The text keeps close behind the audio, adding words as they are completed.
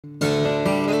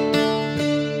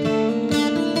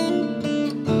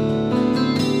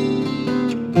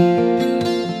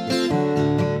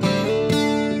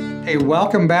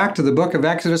welcome back to the book of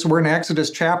Exodus. We're in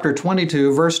Exodus chapter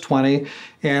 22, verse 20,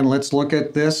 and let's look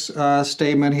at this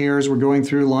statement here as we're going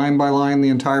through line by line the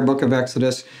entire book of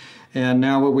Exodus. And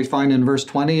now what we find in verse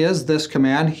 20 is this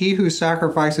command: he who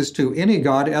sacrifices to any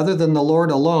god other than the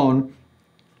Lord alone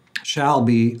shall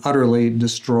be utterly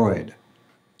destroyed.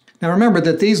 Now remember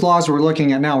that these laws we're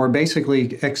looking at now are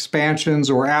basically expansions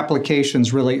or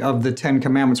applications really of the Ten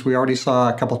Commandments we already saw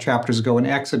a couple chapters ago in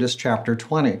Exodus chapter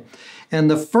 20. And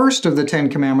the first of the Ten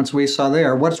Commandments we saw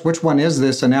there, which one is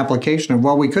this an application of?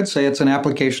 Well, we could say it's an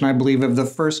application, I believe, of the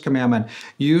first commandment.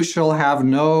 You shall have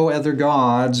no other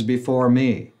gods before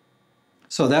me.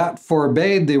 So that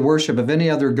forbade the worship of any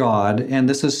other god, and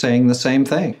this is saying the same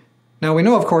thing. Now we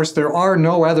know, of course, there are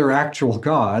no other actual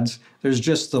gods. There's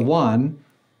just the one.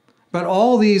 But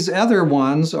all these other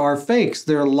ones are fakes.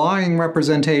 They're lying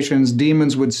representations.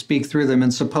 Demons would speak through them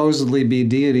and supposedly be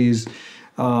deities.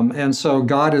 And so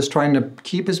God is trying to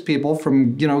keep his people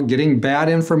from, getting bad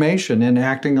information and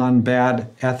acting on bad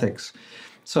ethics.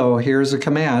 So here's a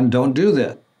command: don't do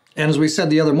that. And as we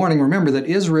said the other morning, remember that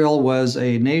Israel was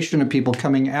a nation of people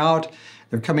coming out.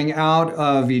 They're coming out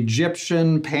of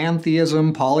Egyptian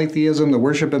pantheism, polytheism, the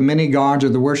worship of many gods, or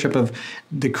the worship of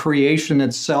the creation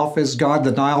itself as God.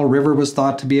 The Nile River was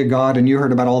thought to be a god, and you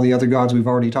heard about all the other gods we've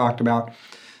already talked about.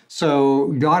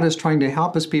 So God is trying to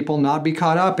help his people not be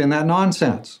caught up in that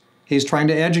nonsense. He's trying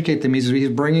to educate them. He's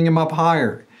bringing them up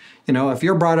higher. If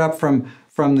you're brought up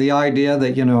from the idea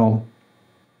that,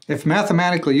 if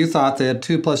mathematically you thought that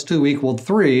 2 plus 2 equaled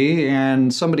 3,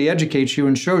 and somebody educates you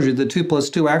and shows you that 2 plus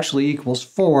 2 actually equals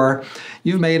 4,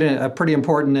 you've made a pretty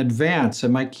important advance.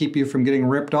 It might keep you from getting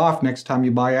ripped off next time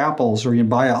you buy apples or you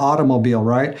buy an automobile,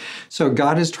 right? So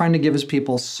God is trying to give his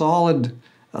people a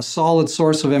solid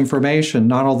source of information,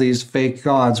 not all these fake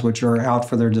gods which are out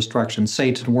for their destruction,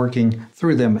 Satan working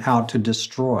through them out to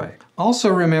destroy. Also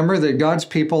remember that God's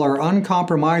people are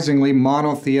uncompromisingly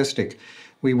monotheistic.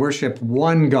 We worship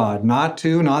one God, not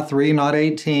 2, not 3, not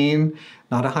 18,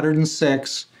 not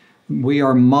 106. We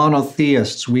are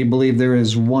monotheists. We believe there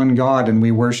is one God and we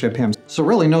worship him. So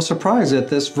really no surprise at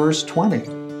this verse 20.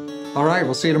 All right,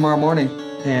 we'll see you tomorrow morning,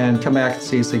 and come back and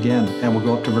see us again, and we'll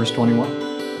go up to verse 21.